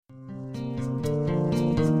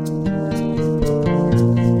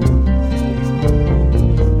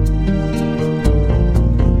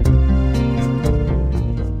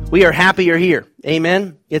We are happy you're here.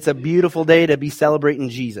 Amen. It's a beautiful day to be celebrating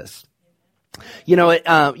Jesus. You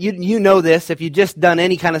know, you know this if you've just done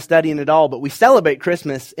any kind of studying at all, but we celebrate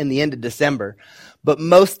Christmas in the end of December. But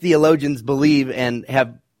most theologians believe and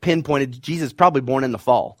have pinpointed Jesus probably born in the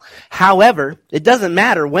fall. However, it doesn't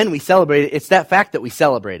matter when we celebrate it. It's that fact that we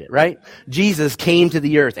celebrate it, right? Jesus came to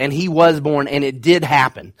the earth and he was born and it did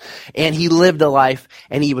happen. And he lived a life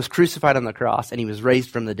and he was crucified on the cross and he was raised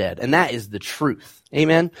from the dead. And that is the truth.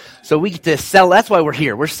 Amen. So we get to that's why we're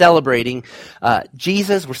here. We're celebrating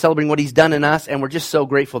Jesus. We're celebrating what he's done in us. And we're just so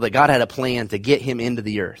grateful that God had a plan to get him into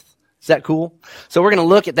the earth. Is that cool? So we're going to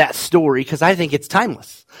look at that story because I think it's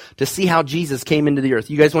timeless to see how Jesus came into the earth.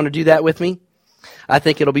 You guys want to do that with me? I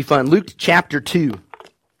think it'll be fun. Luke chapter 2.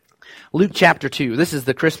 Luke chapter 2. This is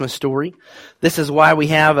the Christmas story. This is why we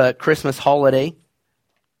have a Christmas holiday.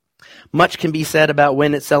 Much can be said about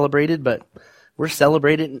when it's celebrated, but we're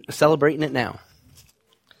celebrating it now.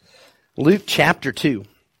 Luke chapter 2,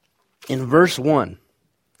 in verse 1.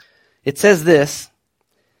 It says this,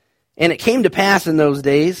 "And it came to pass in those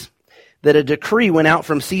days that a decree went out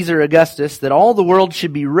from Caesar Augustus that all the world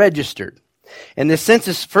should be registered. And this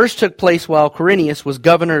census first took place while Quirinius was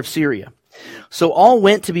governor of Syria. So all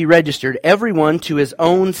went to be registered, everyone to his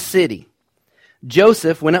own city.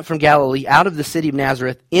 Joseph went up from Galilee out of the city of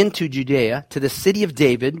Nazareth into Judea to the city of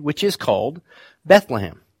David, which is called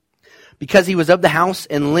Bethlehem, because he was of the house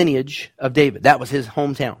and lineage of David." That was his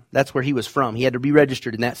hometown. That's where he was from. He had to be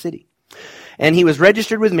registered in that city. "And he was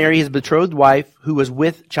registered with Mary, his betrothed wife, who was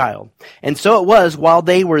with child. And so it was, while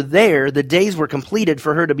they were there, the days were completed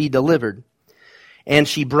for her to be delivered. And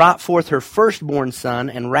she brought forth her firstborn son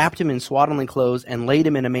and wrapped him in swaddling clothes and laid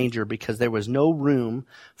him in a manger because there was no room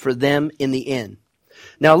for them in the inn."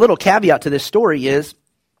 Now, a little caveat to this story is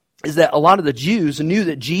that a lot of the Jews knew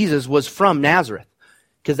that Jesus was from Nazareth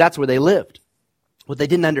because that's where they lived. What they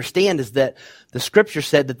didn't understand is that the scripture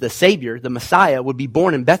said that the Savior, the Messiah, would be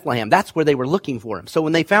born in Bethlehem. That's where they were looking for him. So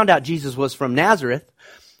when they found out Jesus was from Nazareth,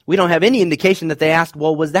 we don't have any indication that they asked,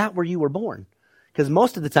 well, was that where you were born? Because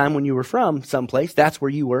most of the time when you were from someplace, that's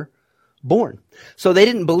where you were born. So they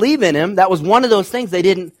didn't believe in him. That was one of those things they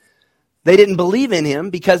didn't believe in him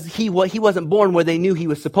because he wasn't born where they knew he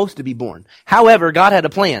was supposed to be born. However, God had a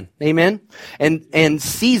plan. Amen? And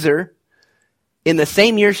Caesar, in the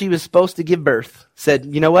same year she was supposed to give birth, said,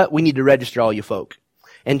 you know what? We need to register all you folk.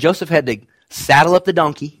 And Joseph had to saddle up the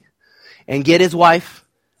donkey and get his wife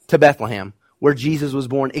to Bethlehem, where Jesus was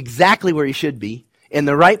born, exactly where he should be, in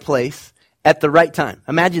the right place, at the right time.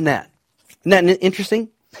 Imagine that. Isn't that interesting?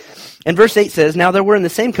 And verse 8 says, "Now there were in the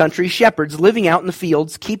same country shepherds living out in the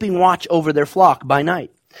fields, keeping watch over their flock by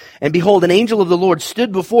night. And behold, an angel of the Lord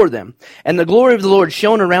stood before them, and the glory of the Lord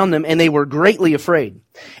shone around them, and they were greatly afraid.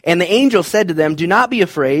 And the angel said to them, 'Do not be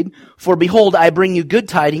afraid, for behold, I bring you good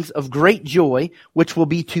tidings of great joy, which will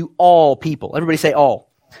be to all people.'" Everybody say all.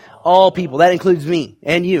 All people. That includes me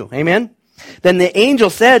and you. Amen? "Then the angel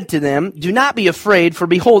said to them, 'Do not be afraid, for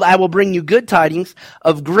behold, I will bring you good tidings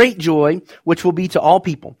of great joy, which will be to all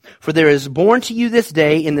people. For there is born to you this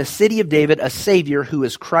day in the city of David a Savior who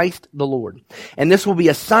is Christ the Lord. And this will be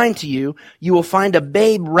a sign to you. You will find a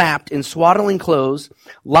babe wrapped in swaddling clothes,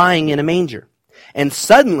 lying in a manger.' And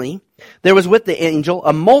suddenly there was with the angel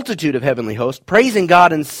a multitude of heavenly hosts, praising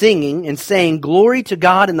God and singing and saying, 'Glory to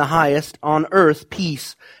God in the highest, on earth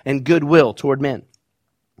peace and goodwill toward men.'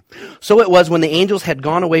 So it was when the angels had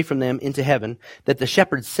gone away from them into heaven that the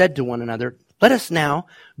shepherds said to one another, 'Let us now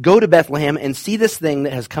go to Bethlehem and see this thing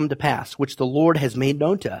that has come to pass, which the Lord has made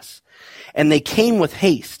known to us.' And they came with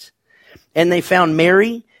haste, and they found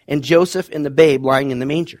Mary and Joseph and the babe lying in the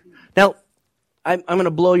manger." Now, I'm going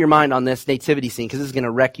to blow your mind on this nativity scene because this is going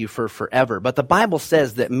to wreck you for forever. But the Bible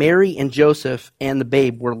says that Mary and Joseph and the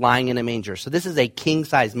babe were lying in a manger. So this is a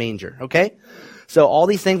king-size manger, okay? So all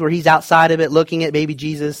these things where he's outside of it looking at baby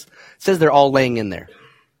Jesus, it says they're all laying in there.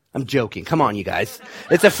 I'm joking. Come on, you guys.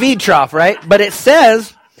 It's a feed trough, right? But it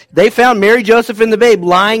says they found Mary, Joseph, and the babe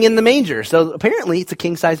lying in the manger. So apparently it's a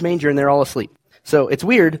king-size manger and they're all asleep. So it's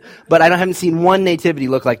weird, but I haven't seen one nativity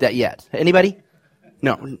look like that yet. Anybody?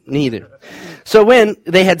 No, neither. So when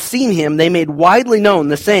they had seen him, they made widely known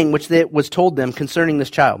the saying which was told them concerning this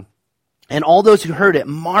child. And all those who heard it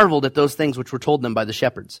marveled at those things which were told them by the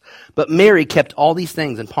shepherds. But Mary kept all these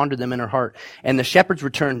things and pondered them in her heart. And the shepherds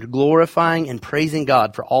returned, glorifying and praising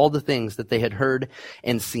God for all the things that they had heard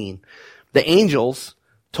and seen. The angels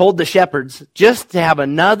told the shepherds just to have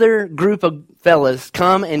another group of fellas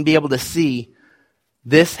come and be able to see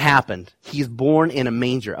this happened. He's born in a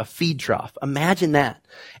manger, a feed trough. Imagine that.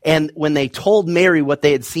 And when they told Mary what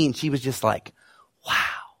they had seen, she was just like, wow.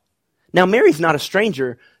 Now, Mary's not a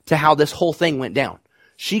stranger to how this whole thing went down.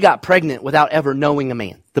 She got pregnant without ever knowing a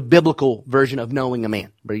man. The biblical version of knowing a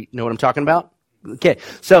man. You know what I'm talking about? Okay.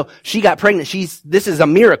 So she got pregnant. This is a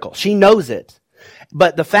miracle. She knows it.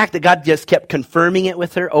 But the fact that God just kept confirming it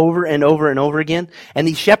with her over and over and over again, and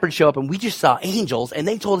these shepherds show up, and we just saw angels, and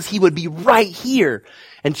they told us he would be right here.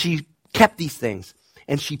 And she kept these things,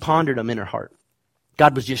 and she pondered them in her heart.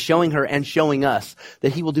 God was just showing her and showing us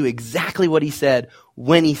that he will do exactly what he said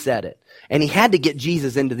when he said it. And he had to get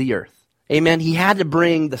Jesus into the earth. Amen. He had to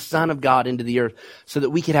bring the Son of God into the earth so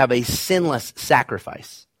that we could have a sinless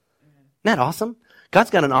sacrifice. Isn't that awesome?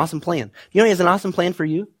 God's got an awesome plan. You know, he has an awesome plan for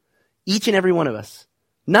you. Each and every one of us.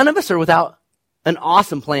 None of us are without an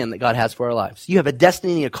awesome plan that God has for our lives. You have a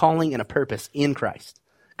destiny, a calling, and a purpose in Christ.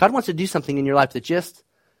 God wants to do something in your life that just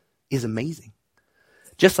is amazing.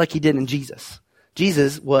 Just like he did in Jesus.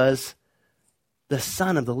 Jesus was the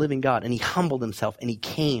Son of the living God, and he humbled himself, and he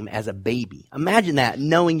came as a baby. Imagine that,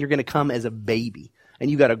 knowing you're going to come as a baby.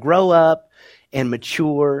 And you got to grow up and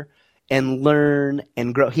mature and learn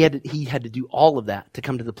and grow. He had to do all of that to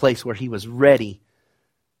come to the place where he was ready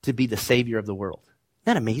to be the Savior of the world. Isn't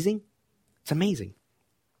that amazing? It's amazing.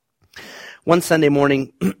 One Sunday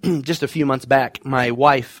morning, just a few months back, my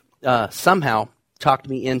wife somehow talked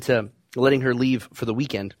me into letting her leave for the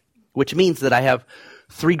weekend, which means that I have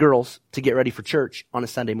 3 girls to get ready for church on a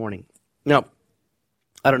Sunday morning. Now,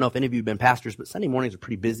 I don't know if any of you have been pastors, but Sunday mornings are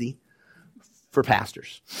pretty busy for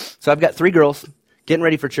pastors. So I've got 3 girls getting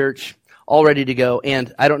ready for church, all ready to go,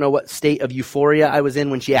 and I don't know what state of euphoria I was in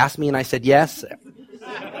when she asked me, and I said yes.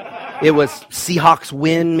 It was Seahawks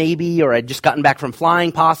win, maybe, or I'd just gotten back from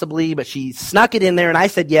flying, possibly, but she snuck it in there, and I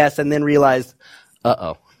said yes, and then realized,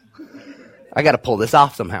 I got to pull this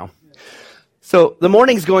off somehow. So the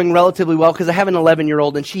morning's going relatively well because I have an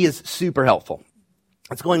 11-year-old, and she is super helpful.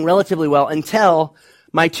 It's going relatively well until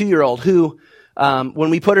my 2-year-old, who, when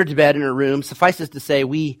we put her to bed in her room, suffices to say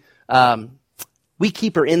we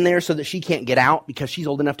keep her in there so that she can't get out because she's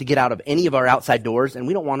old enough to get out of any of our outside doors, and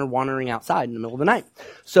we don't want her wandering outside in the middle of the night.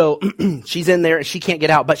 So she's in there, and she can't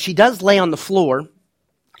get out, but she does lay on the floor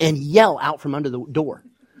and yell out from under the door.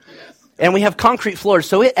 And we have concrete floors,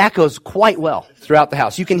 so it echoes quite well throughout the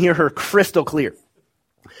house. You can hear her crystal clear.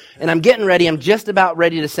 And I'm getting ready. I'm just about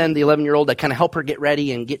ready to send the 11-year-old. I kind of help her get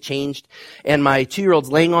ready and get changed. And my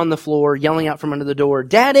 2-year-old's laying on the floor, yelling out from under the door,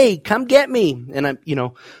 "Daddy, come get me." And I'm,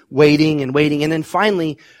 waiting and waiting. And then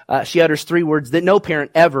finally, she utters 3 words that no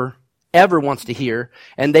parent ever wants to hear.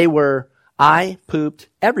 And they were, "I pooped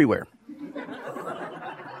everywhere."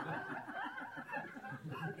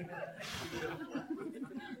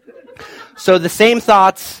 So the same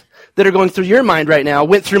thoughts that are going through your mind right now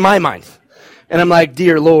went through my mind. And I'm like,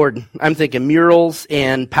 dear Lord, I'm thinking murals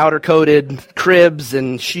and powder-coated cribs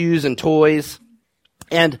and shoes and toys.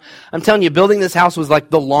 And I'm telling you, building this house was like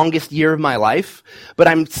the longest year of my life. But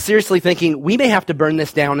I'm seriously thinking, we may have to burn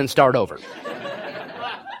this down and start over.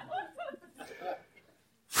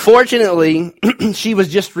 Fortunately, she was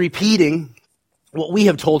just repeating what we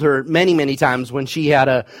have told her many, many times when she had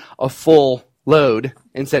a full load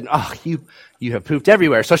and said, "Oh, you have pooped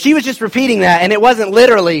everywhere." So she was just repeating that, and it wasn't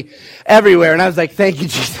literally everywhere. And I was like, thank you,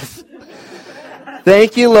 Jesus.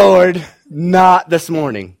 Thank you, Lord. Not this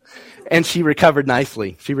morning. And she recovered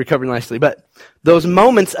nicely. But those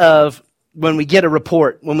moments of when we get a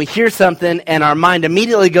report, when we hear something and our mind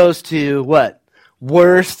immediately goes to what?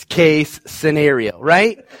 Worst case scenario,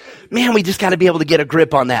 right? Man, we just got to be able to get a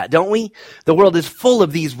grip on that, don't we? The world is full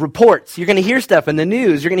of these reports. You're going to hear stuff in the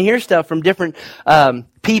news. You're going to hear stuff from different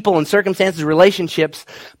people and circumstances, relationships.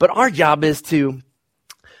 But our job is to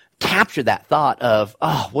capture that thought of,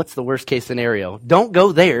 what's the worst case scenario? Don't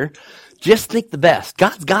go there. Just think the best.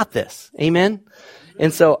 God's got this. Amen?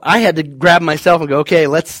 And so I had to grab myself and go, okay,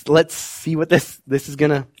 let's see what this is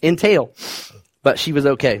going to entail. But she was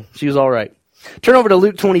okay. She was all right. Turn over to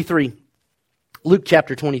Luke 23. Luke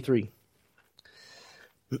chapter 23.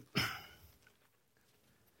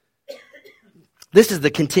 This is the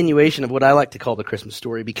continuation of what I like to call the Christmas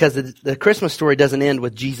story, because the Christmas story doesn't end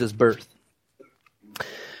with Jesus' birth.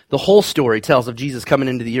 The whole story tells of Jesus coming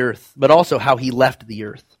into the earth, but also how he left the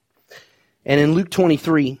earth. And in Luke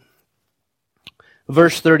 23,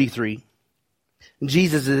 verse 33,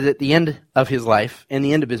 Jesus is at the end of his life and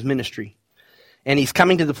the end of his ministry. And he's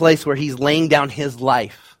coming to the place where he's laying down his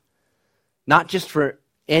life. Not just for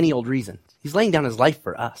any old reason. He's laying down his life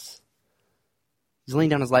for us. He's laying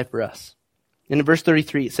down his life for us. And in verse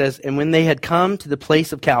 33 it says, "And when they had come to the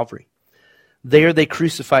place of Calvary, there they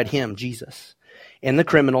crucified him," Jesus, "and the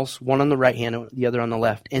criminals, one on the right hand and the other on the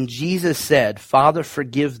left. And Jesus said, 'Father,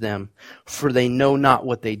 forgive them, for they know not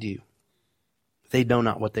what they do.'" They know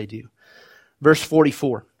not what they do. Verse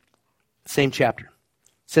 44, same chapter.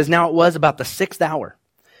 says, now it was about the 6th hour,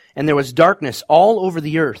 and there was darkness all over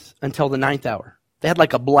the earth until the 9th hour. They had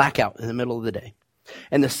like a blackout in the middle of the day.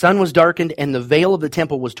 And the sun was darkened, and the veil of the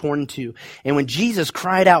temple was torn in two. And when Jesus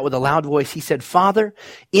cried out with a loud voice, he said, Father,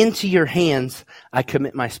 into your hands I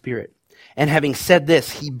commit my spirit. And having said this,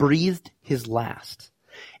 he breathed his last.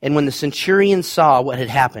 And when the centurion saw what had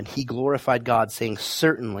happened, he glorified God, saying,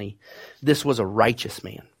 certainly this was a righteous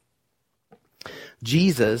man.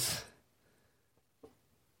 Jesus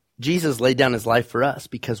laid down his life for us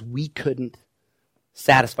because we couldn't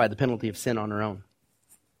satisfy the penalty of sin on our own.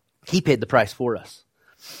 He paid the price for us.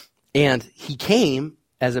 And he came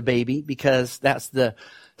as a baby because that's the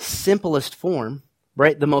simplest form,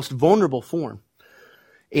 right? The most vulnerable form.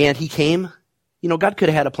 And he came, God could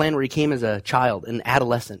have had a plan where he came as a child, an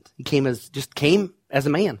adolescent. He came as a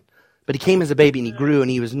man. But he came as a baby, and he grew,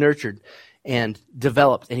 and he was nurtured and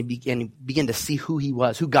developed, and he began to see who he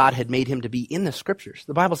was, who God had made him to be in the scriptures.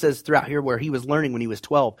 The Bible says throughout here where he was learning when he was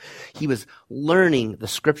 12, he was learning the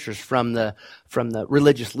scriptures from the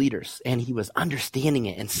religious leaders, and he was understanding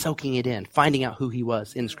it and soaking it in, finding out who he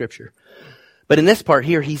was in scripture. But in this part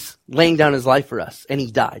here, he's laying down his life for us, and he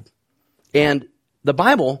died. And the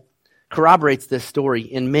Bible corroborates this story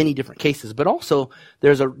in many different cases, but also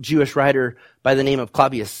there's a Jewish writer by the name of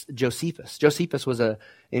Claudius Josephus. Josephus was an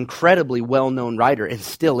incredibly well-known writer and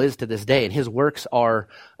still is to this day, and his works are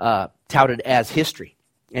touted as history.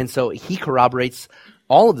 And so he corroborates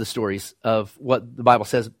all of the stories of what the Bible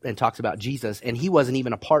says and talks about Jesus, and he wasn't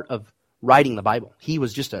even a part of writing the Bible. He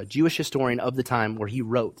was just a Jewish historian of the time where he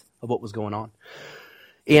wrote of what was going on.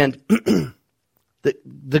 And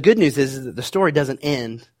the good news is that the story doesn't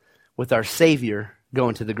end with our Savior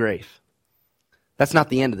going to the grave. That's not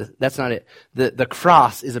the end of it. That's not it. The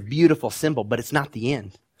cross is a beautiful symbol, but it's not the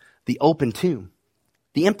end. The open tomb,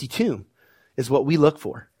 the empty tomb is what we look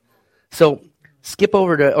for. So skip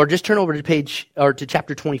over to, or just turn over to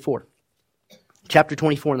chapter 24. Chapter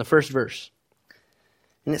 24 in the first verse.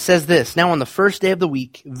 And it says this, now on the first day of the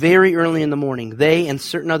week, very early in the morning, they and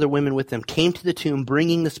certain other women with them came to the tomb,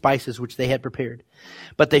 bringing the spices which they had prepared.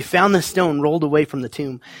 But they found the stone rolled away from the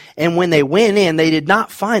tomb. And when they went in, they did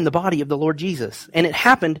not find the body of the Lord Jesus. And it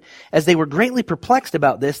happened, as they were greatly perplexed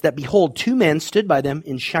about this, that behold, 2 men stood by them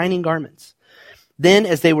in shining garments. Then,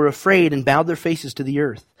 as they were afraid and bowed their faces to the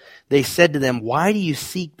earth, they said to them, why do you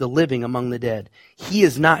seek the living among the dead? He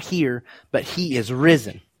is not here, but he is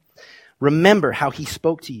risen. Remember how he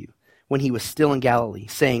spoke to you when he was still in Galilee,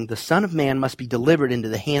 saying, the Son of Man must be delivered into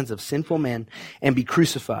the hands of sinful men and be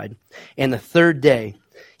crucified, and the 3rd day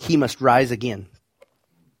he must rise again.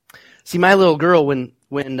 See, my little girl,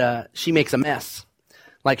 when she makes a mess,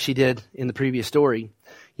 like she did in the previous story,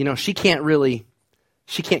 she can't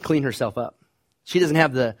clean herself up. She doesn't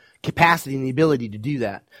have the capacity and the ability to do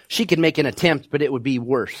that. She could make an attempt, but it would be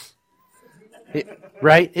worse.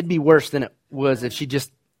 Right? It'd be worse than it was if she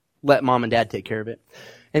just let mom and dad take care of it.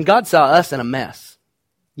 And God saw us in a mess.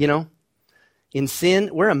 In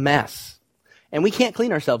sin, we're a mess. And we can't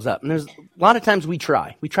clean ourselves up. And there's a lot of times we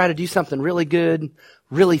try. We try to do something really good,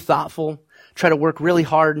 really thoughtful, try to work really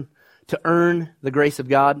hard to earn the grace of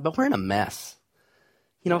God, but we're in a mess.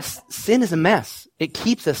 Sin is a mess. It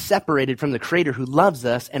keeps us separated from the Creator who loves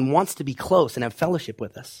us and wants to be close and have fellowship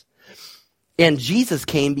with us. And Jesus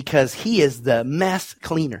came because he is the mess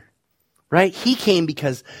cleaner. Right? He came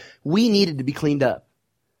because we needed to be cleaned up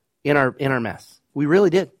in our mess. We really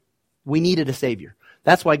did. We needed a Savior.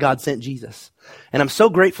 That's why God sent Jesus. And I'm so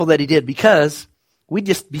grateful that he did, because we'd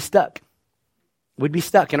just be stuck. We'd be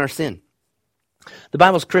stuck in our sin. The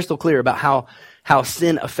Bible's crystal clear about how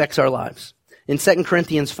sin affects our lives. In 2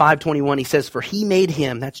 Corinthians 5:21, he says, for he made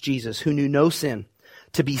him, that's Jesus, who knew no sin,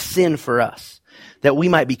 to be sin for us, that we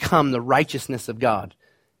might become the righteousness of God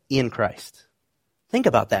in Christ. Think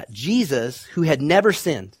about that. Jesus, who had never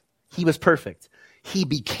sinned, he was perfect. He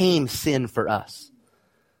became sin for us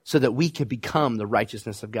so that we could become the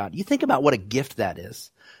righteousness of God. You think about what a gift that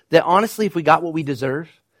is. That honestly, if we got what we deserve,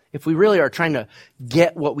 if we really are trying to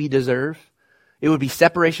get what we deserve, it would be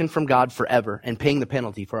separation from God forever and paying the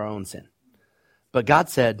penalty for our own sin. But God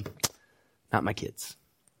said, not my kids.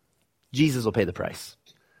 Jesus will pay the price.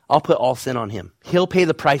 I'll put all sin on him. He'll pay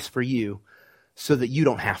the price for you so that you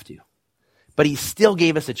don't have to. But he still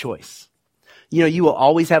gave us a choice. You will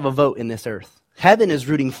always have a vote in this earth. Heaven is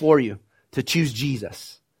rooting for you to choose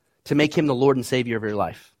Jesus, to make him the Lord and Savior of your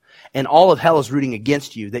life. And all of hell is rooting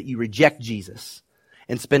against you that you reject Jesus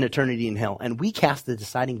and spend eternity in hell. And we cast the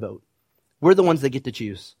deciding vote. We're the ones that get to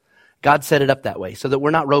choose. God set it up that way so that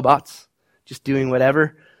we're not robots, just doing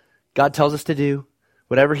whatever God tells us to do,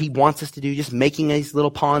 whatever he wants us to do, just making these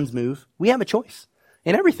little pawns move. We have a choice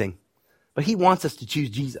in everything. But he wants us to choose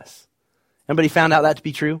Jesus. Everybody found out that to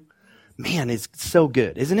be true? Man, it's so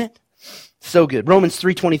good, isn't it? So good. Romans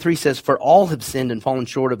 3:23 says, for all have sinned and fallen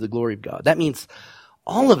short of the glory of God. That means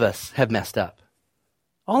all of us have messed up.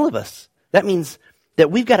 All of us. That means that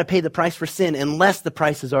we've got to pay the price for sin unless the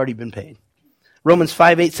price has already been paid. Romans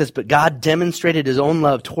 5:8 says, but God demonstrated his own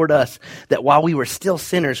love toward us, that while we were still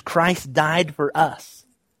sinners, Christ died for us.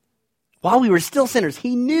 While we were still sinners,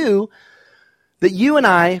 he knew that you and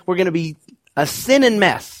I were going to be a sin and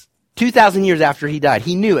mess 2,000 years after he died.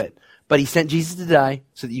 He knew it, but he sent Jesus to die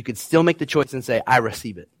so that you could still make the choice and say, I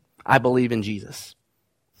receive it. I believe in Jesus.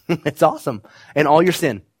 It's awesome. And all your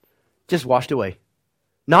sin just washed away.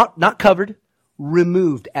 Not covered,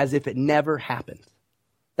 removed as if it never happened.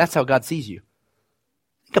 That's how God sees you.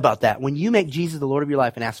 Think about that. When you make Jesus the Lord of your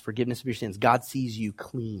life and ask forgiveness of your sins, God sees you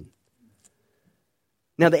clean.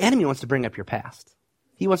 Now, the enemy wants to bring up your past.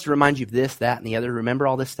 He wants to remind you of this, that, and the other. Remember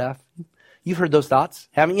all this stuff? You've heard those thoughts,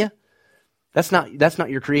 haven't you? That's not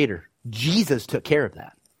your creator. Jesus took care of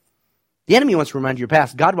that. The enemy wants to remind you of your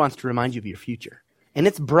past. God wants to remind you of your future. And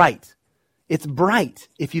it's bright. It's bright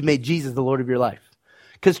if you've made Jesus the Lord of your life.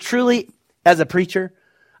 Because truly, as a preacher,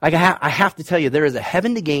 I have to tell you, there is a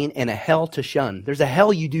heaven to gain and a hell to shun. There's a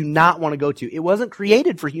hell you do not want to go to. It wasn't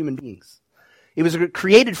created for human beings. It was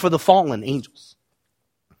created for the fallen angels.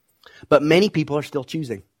 But many people are still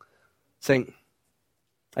choosing, saying,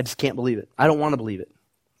 I just can't believe it. I don't want to believe it.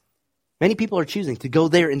 Many people are choosing to go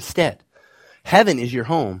there instead. Heaven is your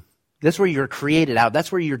home. That's where you're created out.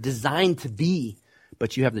 That's where you're designed to be,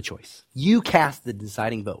 but you have the choice. You cast the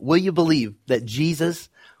deciding vote. Will you believe that Jesus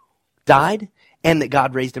died and that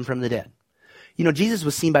God raised him from the dead? You know, Jesus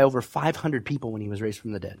was seen by over 500 people when he was raised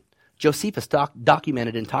from the dead. Josephus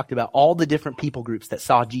documented and talked about all the different people groups that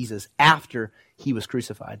saw Jesus after he was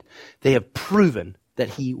crucified. They have proven that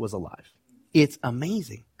he was alive. It's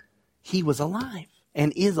amazing. He was alive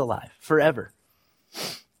and is alive forever.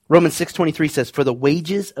 Romans 6:23 says, for the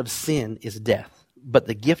wages of sin is death, but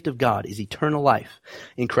the gift of God is eternal life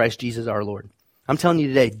in Christ Jesus our Lord. I'm telling you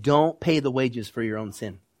today, don't pay the wages for your own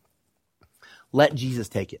sin. Let Jesus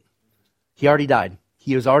take it. He already died.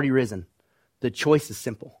 He was already risen. The choice is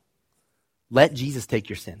simple. Let Jesus take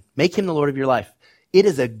your sin. Make him the Lord of your life. It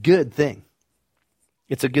is a good thing.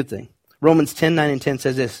 It's a good thing. Romans 10:9 and 10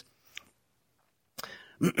 says this,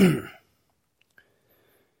 that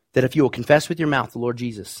if you will confess with your mouth the Lord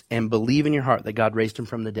Jesus and believe in your heart that God raised him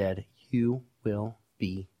from the dead, you will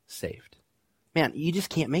be saved. Man, you just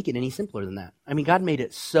can't make it any simpler than that. I mean, God made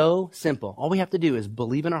it so simple. All we have to do is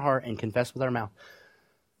believe in our heart and confess with our mouth.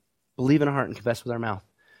 Believe in our heart and confess with our mouth.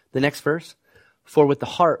 The next verse, for with the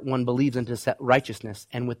heart one believes unto righteousness,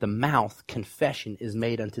 and with the mouth confession is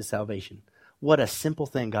made unto salvation. What a simple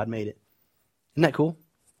thing God made it. Isn't that cool?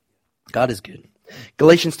 God is good.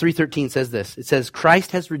 Galatians 3:13 says this. It says,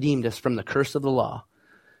 Christ has redeemed us from the curse of the law,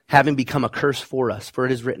 having become a curse for us. For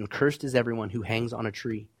it is written, cursed is everyone who hangs on a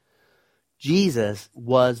tree. Jesus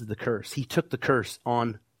was the curse. He took the curse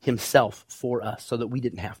on himself for us so that we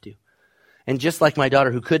didn't have to. And just like my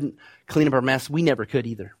daughter who couldn't clean up our mess, we never could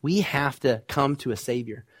either. We have to come to a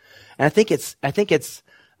Savior. And I think it's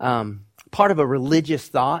part of a religious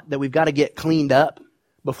thought that we've got to get cleaned up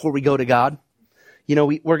before we go to God. You know,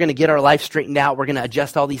 we're going to get our life straightened out. We're going to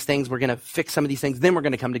adjust all these things. We're going to fix some of these things. Then we're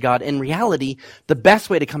going to come to God. In reality, the best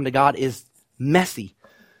way to come to God is messy,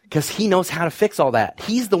 because he knows how to fix all that.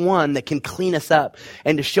 He's the one that can clean us up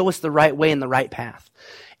and to show us the right way and the right path.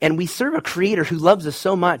 And we serve a creator who loves us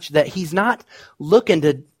so much that he's not looking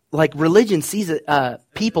to, like religion sees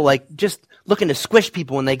people like just looking to squish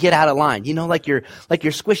people when they get out of line. You know, like you're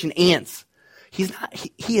squishing ants.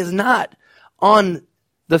 He is not on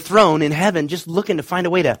the throne in heaven just looking to find a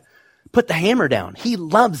way to put the hammer down. He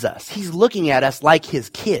loves us. He's looking at us like his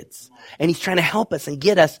kids. And he's trying to help us and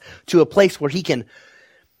get us to a place where he can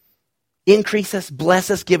increase us, bless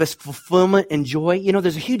us, give us fulfillment and joy. You know,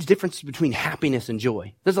 there's a huge difference between happiness and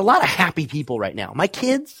joy. There's a lot of happy people right now. My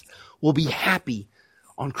kids will be happy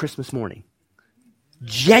on Christmas morning.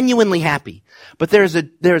 Genuinely happy. But there's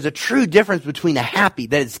a true difference between a happy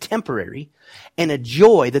that is temporary and a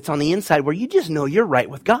joy that's on the inside where you just know you're right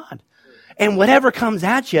with God. And whatever comes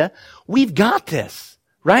at you, we've got this,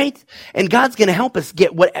 right? And God's going to help us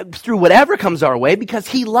get through whatever comes our way because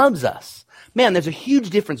he loves us. Man, there's a huge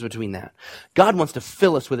difference between that. God wants to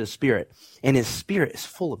fill us with his Spirit, and his Spirit is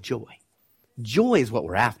full of joy. Joy is what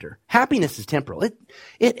we're after. Happiness is temporal. It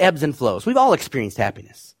ebbs and flows. We've all experienced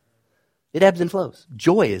happiness. It ebbs and flows.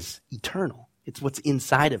 Joy is eternal. It's what's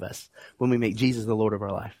inside of us when we make Jesus the Lord of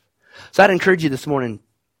our life. So I'd encourage you this morning,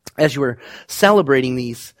 as you were celebrating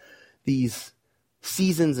these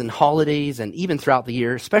seasons and holidays and even throughout the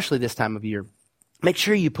year, especially this time of year, make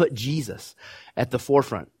sure you put Jesus at the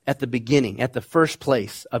forefront, at the beginning, at the first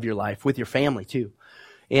place of your life, with your family too.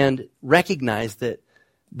 And recognize that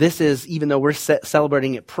this is, even though we're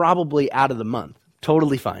celebrating it probably out of the month,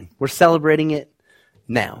 totally fine. We're celebrating it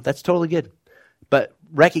now. That's totally good. But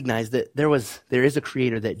recognize that there is a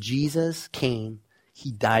creator, that Jesus came,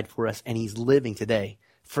 he died for us, and he's living today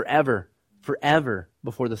forever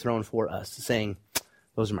before the throne for us, saying,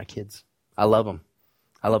 those are my kids. I love them.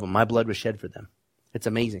 I love them. My blood was shed for them. It's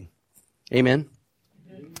amazing. Amen.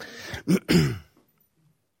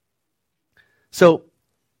 So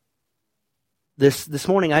this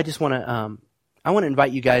morning, I just want to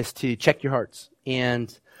invite you guys to check your hearts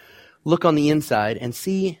and look on the inside and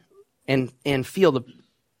see and feel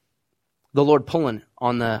the Lord pulling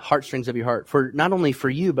on the heartstrings of your heart, for not only for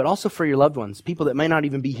you, but also for your loved ones, people that may not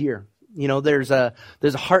even be here. You know, there's a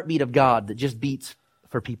heartbeat of God that just beats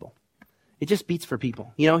for people. It just beats for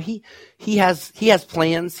people. You know, he has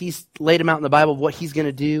plans. He's laid them out in the Bible of what he's going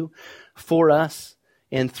to do for us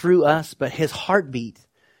and through us, but his heartbeat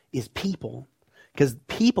is people, because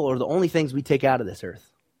people are the only things we take out of this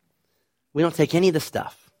earth. We don't take any of the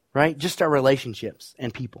stuff, right? Just our relationships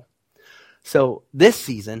and people. So this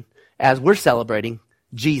season, as we're celebrating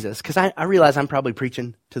Jesus, because I realize I'm probably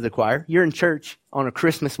preaching to the choir. You're in church on a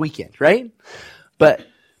Christmas weekend, right? But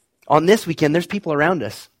on this weekend, there's people around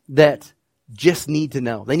us that just need to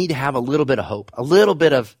know. They need to have a little bit of hope, a little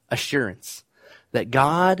bit of assurance that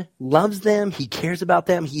God loves them. He cares about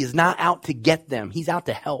them. He is not out to get them. He's out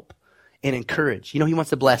to help and encourage. You know, he wants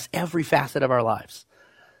to bless every facet of our lives.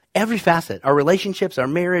 Every facet, our relationships, our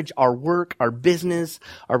marriage, our work, our business,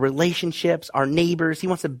 our relationships, our neighbors. He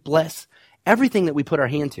wants to bless everything that we put our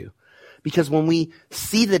hand to. Because when we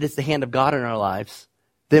see that it's the hand of God in our lives,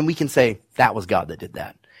 then we can say, that was God that did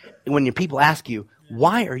that. And when your people ask you,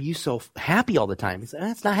 why are you so happy all the time?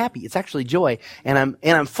 It's not happy. It's actually joy. And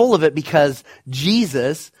I'm full of it because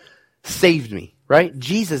Jesus saved me, right?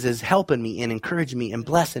 Jesus is helping me and encouraging me and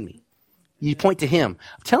blessing me. You point to him.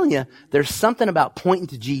 I'm telling you, there's something about pointing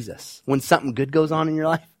to Jesus when something good goes on in your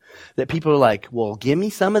life that people are like, well, give me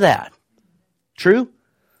some of that. True?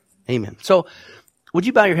 Amen. So would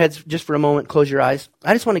you bow your heads just for a moment, close your eyes?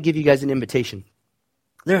 I just want to give you guys an invitation.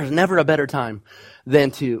 There is never a better time than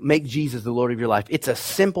to make Jesus the Lord of your life. It's a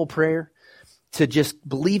simple prayer to just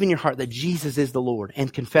believe in your heart that Jesus is the Lord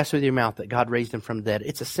and confess with your mouth that God raised him from the dead.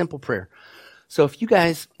 It's a simple prayer. So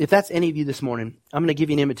if that's any of you this morning, I'm going to give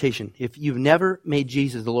you an invitation. If you've never made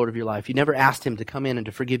Jesus the Lord of your life, you never asked him to come in and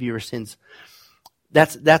to forgive you your sins,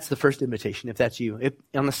 that's the first invitation, if that's you.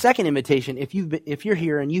 On the second invitation, if you're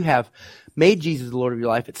here and you have made Jesus the Lord of your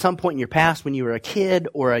life at some point in your past when you were a kid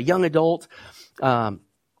or a young adult,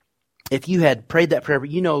 if you had prayed that prayer, but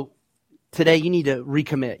you know, today you need to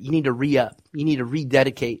recommit, you need to re-up, you need to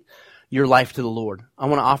rededicate your life to the Lord. I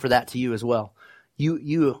want to offer that to you as well.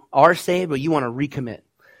 You are saved, but you want to recommit.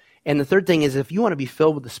 And the third thing is, if you want to be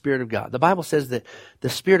filled with the Spirit of God, the Bible says that the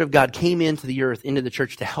Spirit of God came into the earth, into the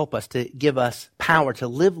church to help us, to give us power to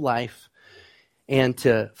live life and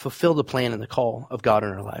to fulfill the plan and the call of God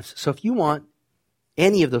in our lives. So if you want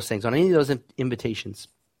any of those things, on any of those invitations,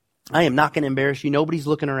 I am not going to embarrass you. Nobody's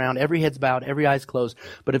looking around. Every head's bowed, every eye's closed.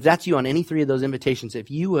 But if that's you on any three of those invitations,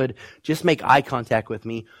 if you would just make eye contact with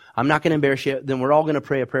me, I'm not going to embarrass you. Then we're all going to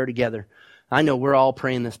pray a prayer together. I know we're all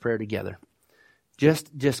praying this prayer together.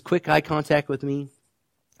 Just quick eye contact with me,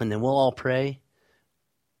 and then we'll all pray,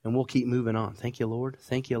 and we'll keep moving on. Thank you, Lord.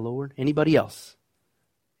 Thank you, Lord. Anybody else?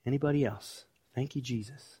 Anybody else? Thank you,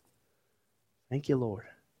 Jesus. Thank you, Lord.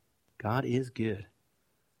 God is good.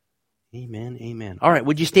 Amen, amen. All right,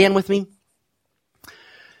 would you stand with me?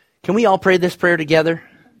 Can we all pray this prayer together?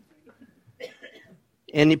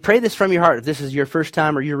 And you pray this from your heart. If this is your first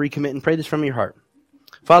time or you're recommitting, pray this from your heart.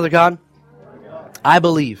 Father God, I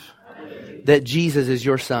believe that Jesus is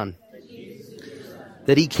your Son,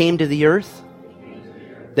 that he came to the earth,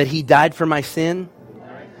 that he died for my sin,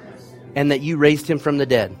 and that you raised him from the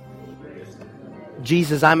dead.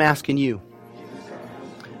 Jesus, I'm asking you,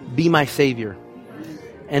 be my Savior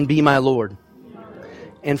and be my Lord,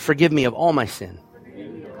 and forgive me of all my sin.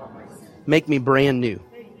 Make me brand new.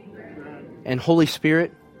 And Holy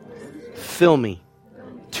Spirit, fill me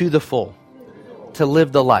to the full to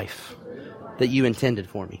live the life that you intended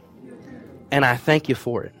for me. And I thank you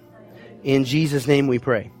for it. In Jesus' name we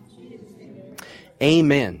pray.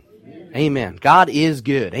 Amen. Amen. God is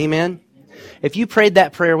good. Amen. If you prayed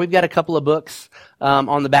that prayer, we've got a couple of books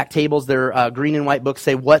on the back tables. They're green and white books,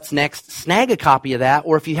 say What's Next. Snag a copy of that,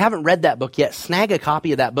 or if you haven't read that book yet, snag a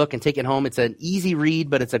copy of that book and take it home. It's an easy read,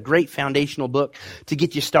 but it's a great foundational book to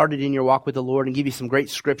get you started in your walk with the Lord and give you some great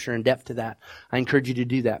scripture and depth to that. I encourage you to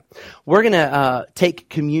do that. We're going to take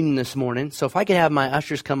communion this morning, so if I could have my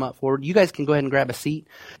ushers come up forward, you guys can go ahead and grab a seat,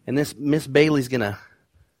 and this Miss Bailey's going to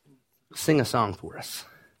sing a song for us.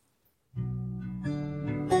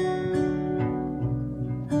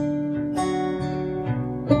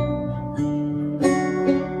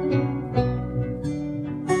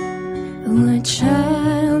 What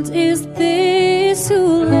child is this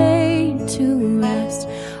who laid to rest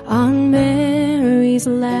on Mary's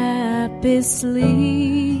lap is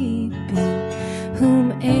sleeping,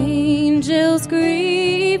 whom angels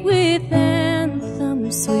greet with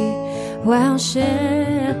anthems sweet, while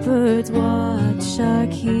shepherds watch are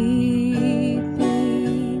keeping?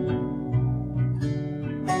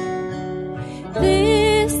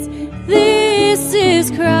 This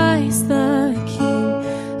is Christ the King,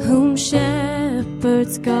 whom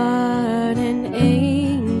shepherds guard and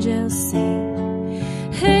angels sing.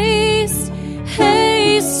 Haste,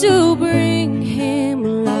 haste to bring him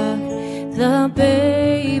love, the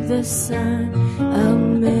babe, the Son of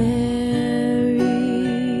Mary.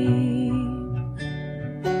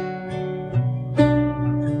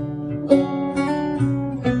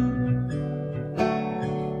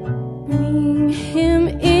 Bring him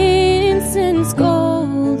incense,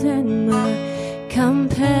 gold, and myrrh, come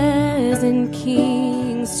peasant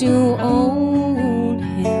kings to own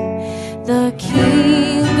him, the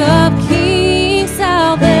King of kings,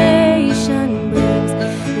 salvation brings.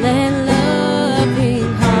 Let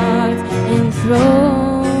loving hearts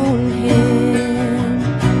enthrone him.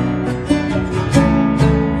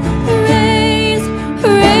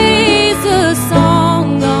 Raise a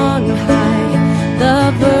song on high,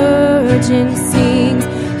 the Virgin sings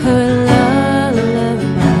her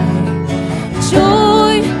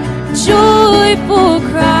joyful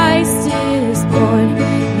Christ is born,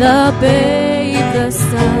 the babe, the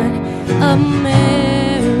Son of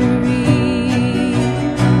Mary.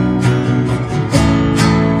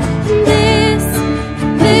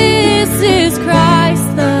 This is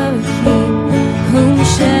Christ the King, whom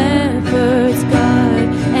shepherds guard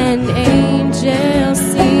and angels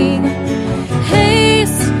sing.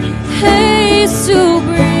 Haste, haste to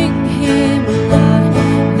bring him love,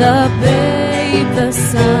 the babe, the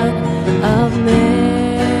Son of Mary.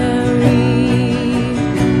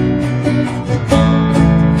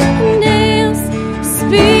 Nails,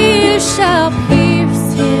 spears shall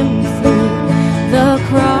pierce him through, the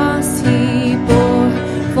cross he bore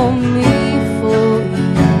for me, for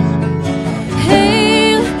you.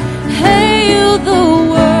 Hail, hail the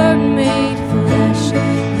Word made flesh,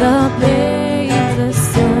 the babe, the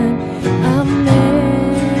Son of Mary.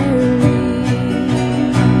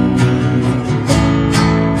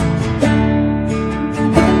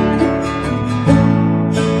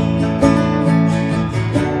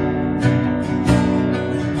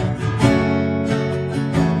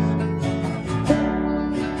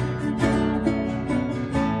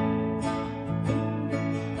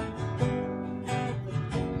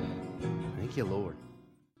 Thank you, Lord.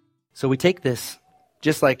 So we take this,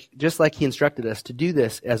 just like he instructed us, to do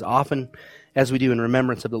this as often as we do in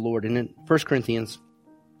remembrance of the Lord. And in 1 Corinthians,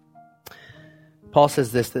 Paul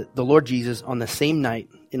says this, that the Lord Jesus, on the same night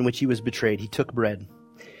in which he was betrayed, he took bread.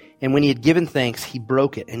 And when he had given thanks, he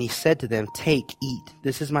broke it. And he said to them, "Take, eat.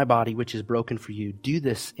 This is my body, which is broken for you. Do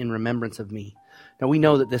this in remembrance of me." Now we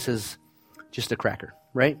know that this is just a cracker,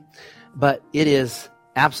 right? But it is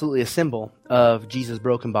absolutely a symbol of Jesus'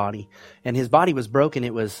 broken body. And his body was broken.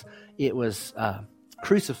 It was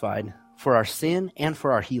crucified for our sin and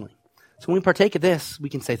for our healing. So when we partake of this, we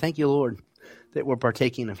can say, "Thank you, Lord, that we're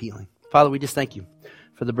partaking of healing." Father, we just thank you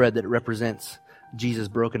for the bread that represents Jesus'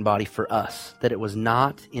 broken body for us, that it was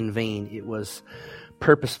not in vain. It was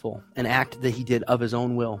purposeful, an act that he did of his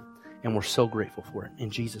own will, and we're so grateful for it. In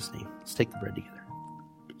Jesus' name, let's take the bread together.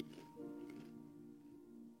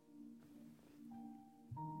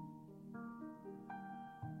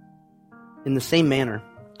 In the same manner,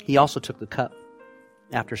 he also took the cup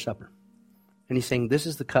after supper. And he's saying, "This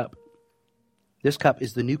is the cup. This cup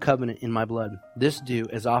is the new covenant in my blood. This do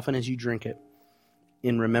as often as you drink it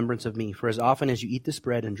in remembrance of me. For as often as you eat this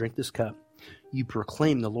bread and drink this cup, you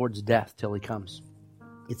proclaim the Lord's death till he comes."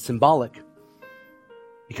 It's symbolic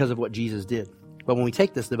because of what Jesus did. But when we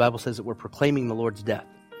take this, the Bible says that we're proclaiming the Lord's death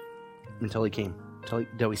until he came,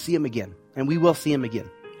 until we see him again. And we will see him again.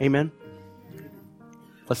 Amen?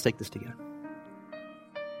 Let's take this together.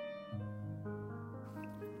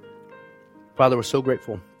 Father, we're so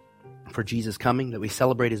grateful for Jesus coming, that we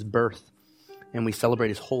celebrate his birth and we celebrate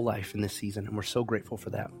his whole life in this season. And we're so grateful for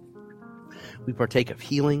that. We partake of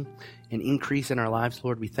healing and increase in our lives,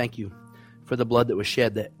 Lord. We thank you for the blood that was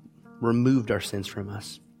shed that removed our sins from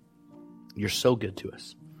us. You're so good to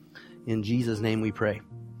us. In Jesus' name we pray.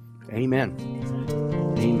 Amen.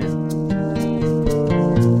 Amen.